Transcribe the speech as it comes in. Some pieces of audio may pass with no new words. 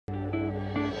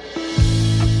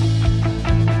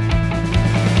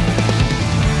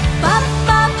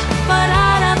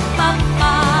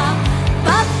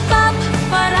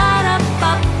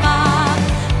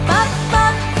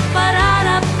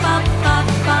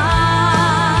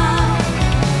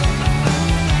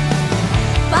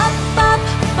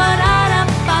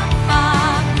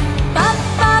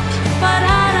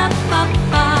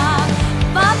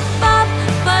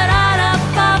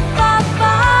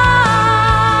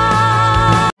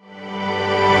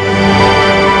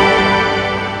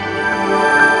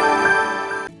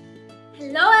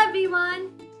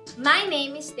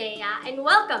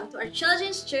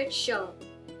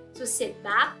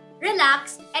back,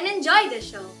 relax, and enjoy the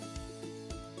show.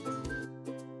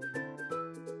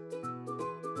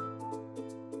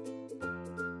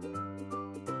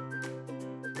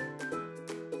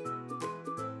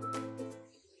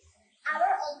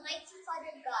 Our Almighty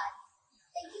Father God,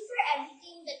 thank you for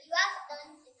everything that you have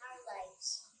done in our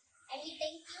lives. And we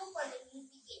thank you for the new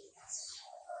beginnings.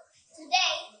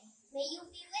 Today, may you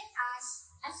be with us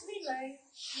as we learn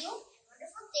new and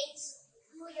wonderful things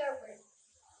through your word.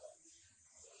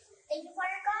 Thank you,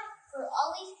 Father God, for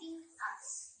always being with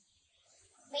us.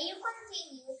 May you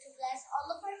continue to bless all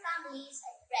of our families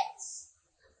and friends.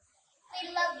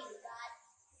 We love you, God.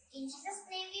 In Jesus'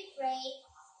 name we pray.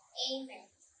 Amen.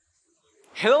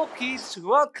 Hello, kids!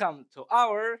 Welcome to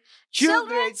our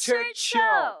Children's Church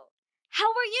Show!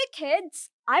 How are you, kids?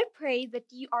 I pray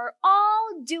that you are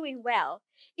all doing well.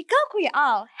 Ikaw, Kuya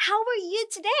Al, how are you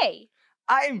today?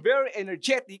 I am very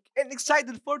energetic and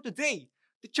excited for today.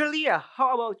 Teacher Leah,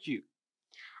 how about you?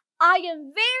 I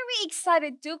am very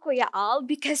excited too, Kuya Al,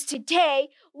 because today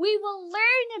we will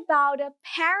learn about a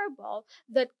parable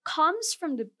that comes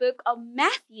from the book of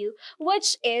Matthew,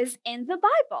 which is in the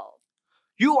Bible.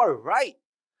 You are right!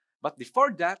 But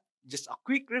before that, just a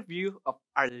quick review of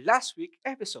our last week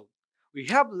episode. We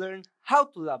have learned how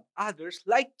to love others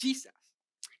like Jesus.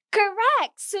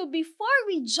 Correct! So before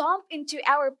we jump into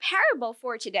our parable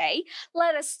for today,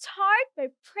 let us start by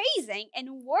praising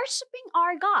and worshiping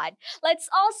our God. Let's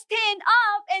all stand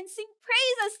up and sing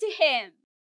praises to Him.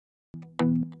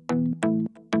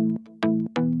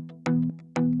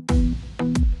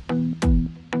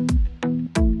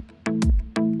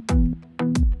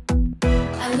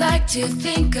 I like to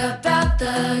think about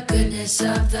the goodness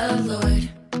of the Lord.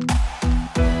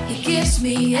 He gives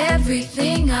me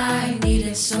everything I need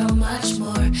and so much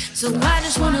more. So I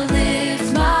just want to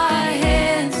lift my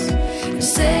hands and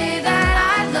say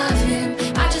that I love Him.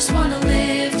 I just want to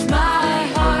lift my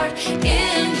heart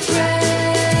in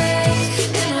praise.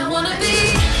 And I want to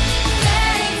be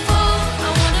thankful. I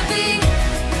want to be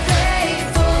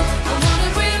grateful. I want to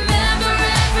remember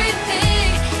everything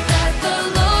that the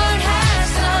Lord has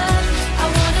done. I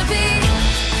want to be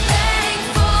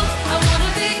thankful. I want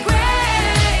to be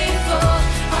grateful.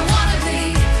 I want to be,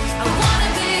 I want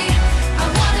to be, I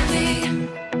want to be.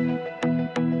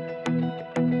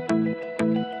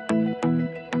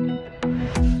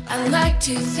 I like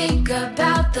to think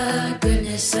about the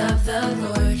goodness of the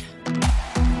Lord.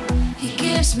 He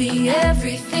gives me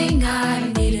everything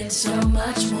I need and so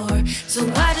much more. So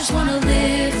I just want to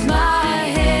lift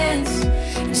my hands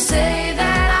and say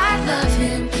that I love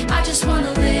Him. I just want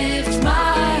to lift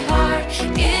my heart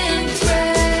in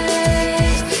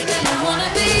praise. And I want to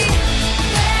be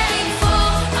thankful.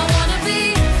 I want to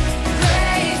be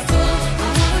grateful. I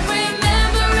want to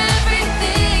remember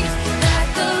everything that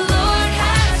the Lord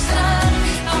has done.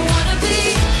 I want to be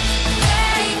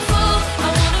thankful. I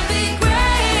want to be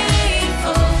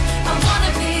grateful. I want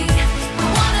to be, I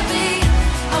want to be,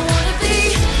 I want to be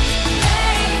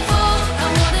thankful. I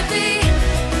want to be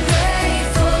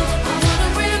grateful. I want to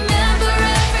remember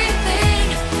everything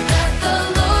that the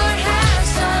Lord has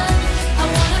done. I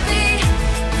want to be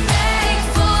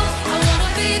thankful. I want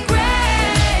to be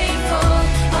grateful.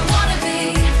 I want to be,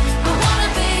 I want to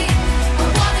be, I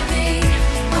want to be,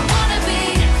 I want to be,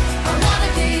 I want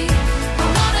to be, I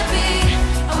want to be,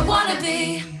 I want to be.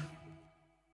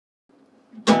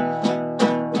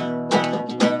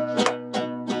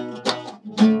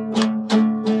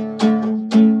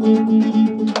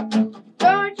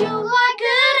 Lord, you are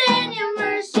good and your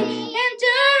mercy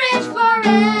endures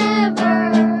forever.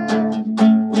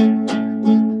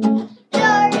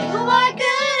 Lord, you are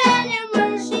good and your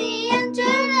mercy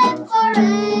endures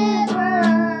forever.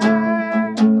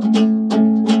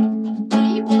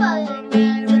 People of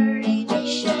every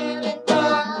nation and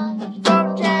tongue, from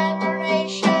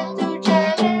generation to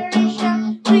generation,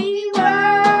 we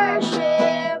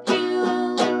worship you.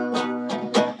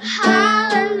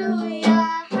 Hallelujah,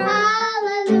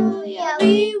 hallelujah,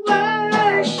 we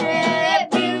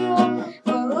worship you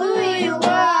for who you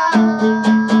are.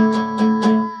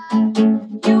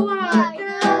 You are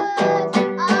good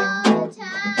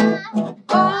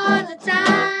all the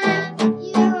time,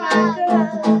 you are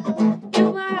good. You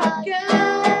are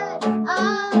good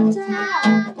all the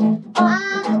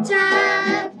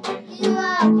time, you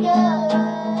are good.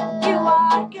 You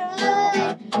are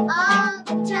good all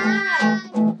the time,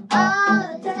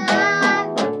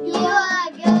 you are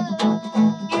good.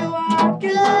 You are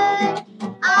good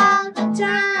all the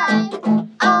time,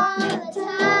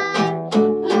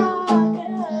 you are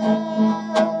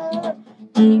good.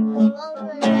 People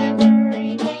over every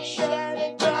nation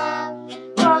and tongue,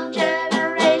 from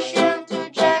generation to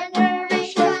generation.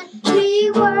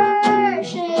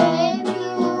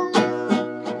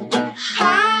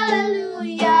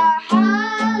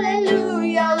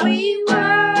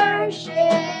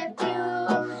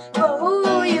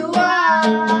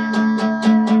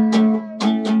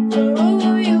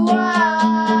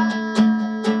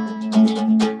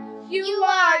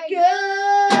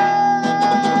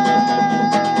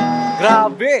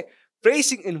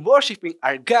 praising and worshiping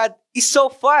our God is so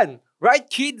fun, right,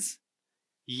 kids?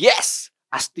 Yes!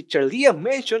 As Teacher Leah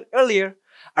mentioned earlier,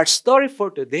 our story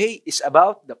for today is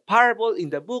about the parable in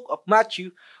the book of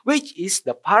Matthew, which is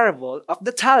the parable of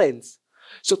the talents.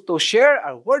 So to share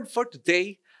our word for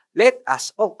today, let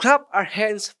us all clap our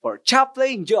hands for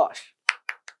Chaplain Josh.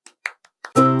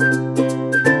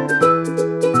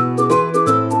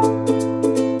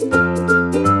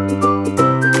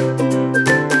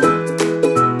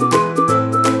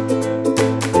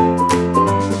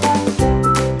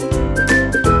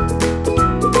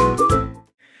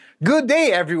 Good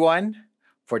day, everyone!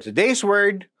 For today's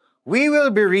word, we will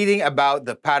be reading about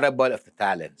the parable of the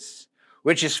talents,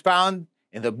 which is found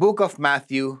in the book of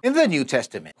Matthew in the New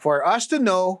Testament. For us to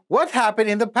know what happened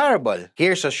in the parable,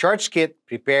 here's a short skit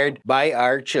prepared by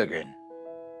our children.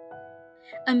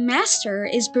 A master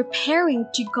is preparing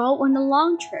to go on a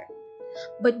long trip,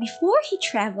 but before he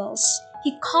travels,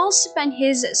 he calls upon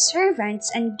his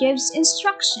servants and gives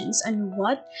instructions on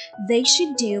what they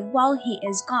should do while he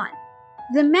is gone.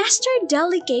 The master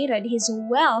delegated his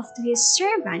wealth to his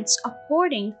servants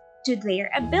according to their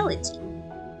ability.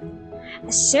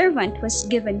 A servant was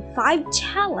given 5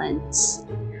 talents,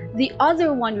 the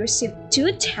other one received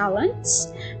 2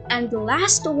 talents, and the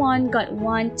last one got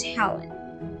 1 talent.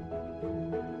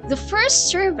 The first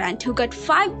servant, who got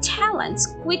 5 talents,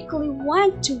 quickly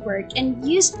went to work and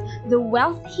used the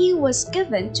wealth he was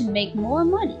given to make more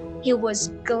money. He was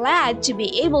glad to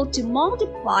be able to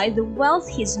multiply the wealth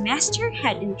his master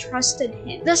had entrusted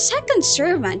him. The second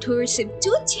servant, who received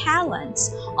 2 talents,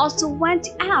 also went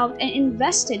out and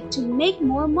invested to make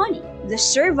more money. The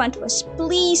servant was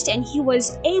pleased and he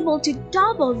was able to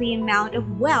double the amount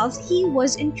of wealth he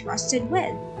was entrusted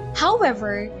with.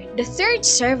 However, the third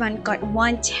servant got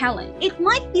 1 talent. It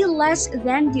might be less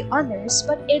than the others,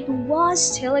 but it was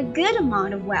still a good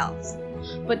amount of wealth.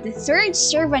 But the third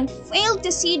servant failed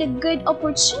to see the good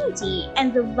opportunity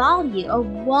and the value of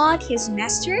what his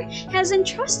master has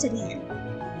entrusted him.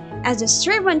 As the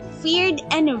servant feared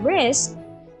any risk,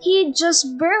 he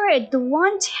just buried the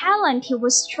 1 talent he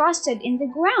was trusted in the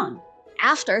ground.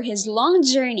 After his long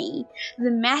journey, the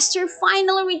master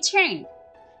finally returned.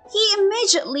 He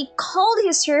immediately called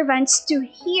his servants to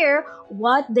hear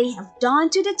what they have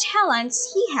done to the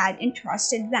talents he had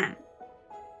entrusted them.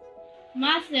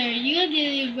 Master, you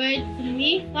delivered to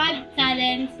me 5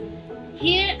 talents.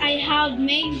 Here I have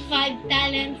made 5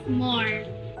 talents more.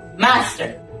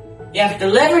 Master, you have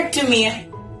delivered to me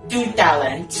 2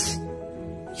 talents.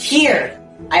 Here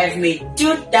I have made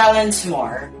 2 talents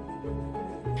more.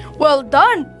 Well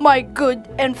done, my good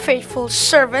and faithful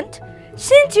servant.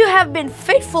 Since you have been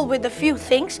faithful with a few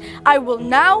things, I will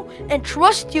now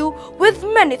entrust you with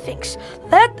many things.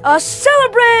 Let us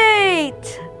celebrate!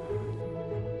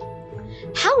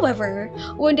 However,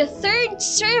 when the third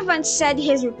servant said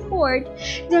his report,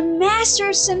 the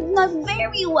master seemed not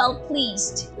very well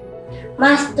pleased.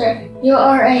 Master, you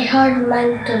are a hard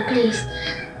man to please.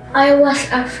 I was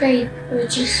afraid,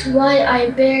 which is why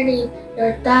I buried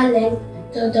your talent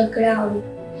to the ground.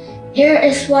 Here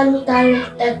is 1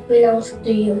 talent that belongs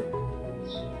to you.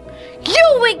 You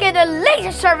wicked and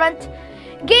lazy servant!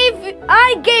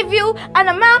 I gave you an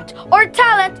amount or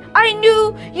talent I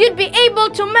knew you'd be able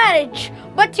to manage,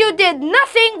 but you did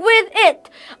nothing with it.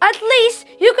 At least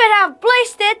you could have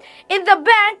placed it in the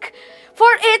bank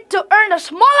for it to earn a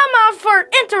small amount for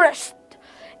interest.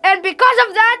 And because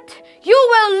of that, you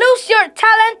will lose your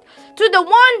talent to the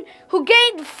one who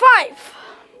gained 5.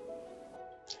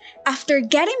 After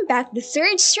getting back the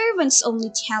third servant's only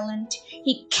talent,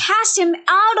 he cast him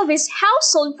out of his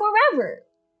household forever.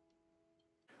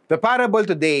 The parable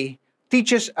today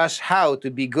teaches us how to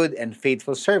be good and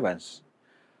faithful servants.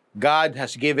 God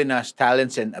has given us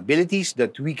talents and abilities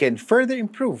that we can further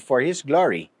improve for His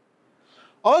glory.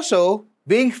 Also,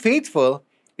 being faithful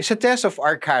is a test of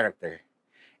our character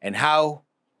and how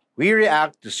we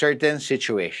react to certain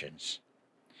situations.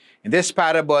 In this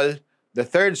parable, the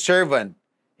third servant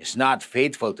is not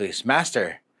faithful to his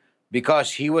master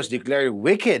because he was declared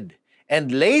wicked and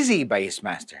lazy by his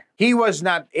master. He was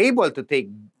not able to take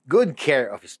good care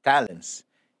of his talents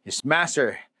his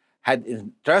master had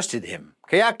entrusted him.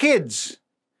 Kaya kids,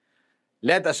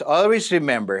 let us always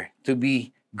remember to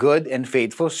be good and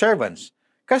faithful servants.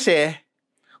 Kasi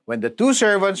when the 2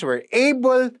 servants were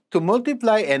able to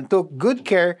multiply and took good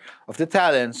care of the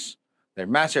talents their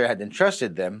master had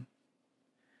entrusted them,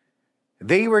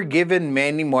 they were given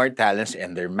many more talents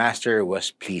and their master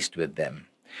was pleased with them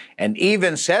and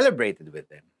even celebrated with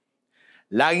them.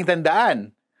 Laging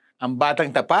tandaan, ang batang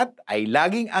tapat ay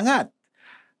laging angat.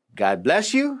 God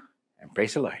bless you and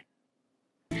praise the Lord.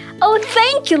 Oh,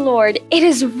 thank you, Lord. It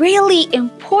is really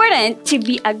important to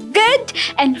be a good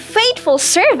and faithful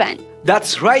servant.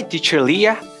 That's right, Teacher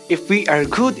Leah. If we are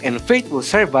good and faithful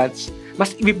servants,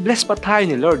 mas ibibless pa tayo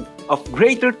ni Lord of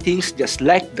greater things, just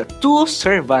like the two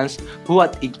servants who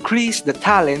had increased the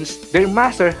talents their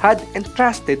master had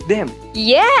entrusted them.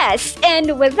 Yes,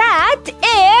 and with that,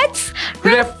 it's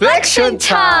Reflection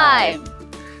time!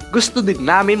 Gusto din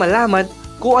namin malaman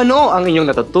kung ano ang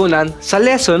inyong natutunan sa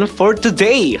lesson for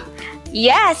today.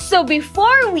 Yes, so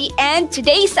before we end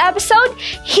today's episode,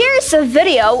 here's a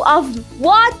video of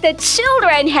what the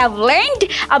children have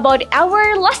learned about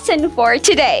our lesson for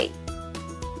today.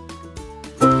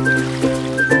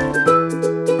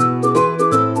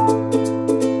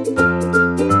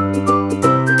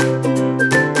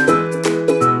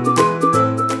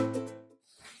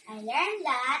 I learned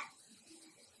that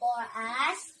for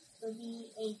us to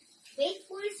be a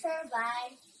faithful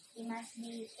servant, we must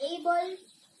be able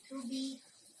to be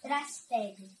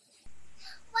trusted.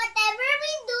 Whatever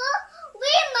we do,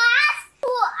 we must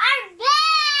do our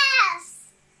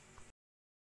best.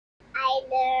 I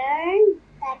learned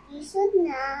that we should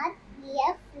not be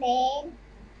afraid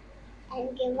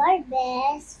and give our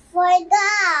best for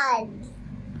God.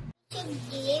 We should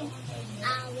give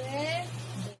our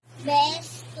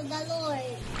best to the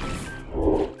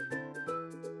Lord.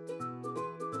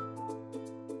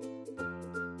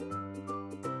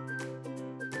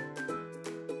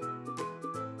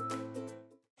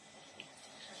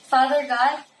 Father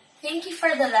God, thank you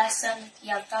for the lesson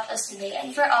you have taught us today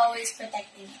and for always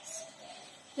protecting us.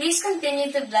 Please continue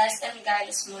to bless and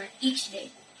guide us more each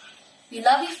day. We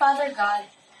love you, Father God.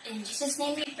 In Jesus'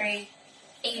 name we pray.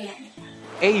 Amen.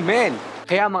 Amen!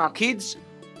 Kaya mga kids,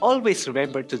 always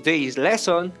remember today's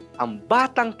lesson, ang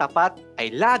batang tapat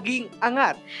ay laging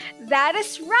angat. That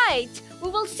is right. We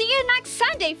will see you next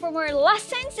Sunday for more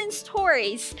lessons and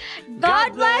stories.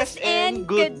 God bless and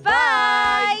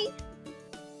goodbye!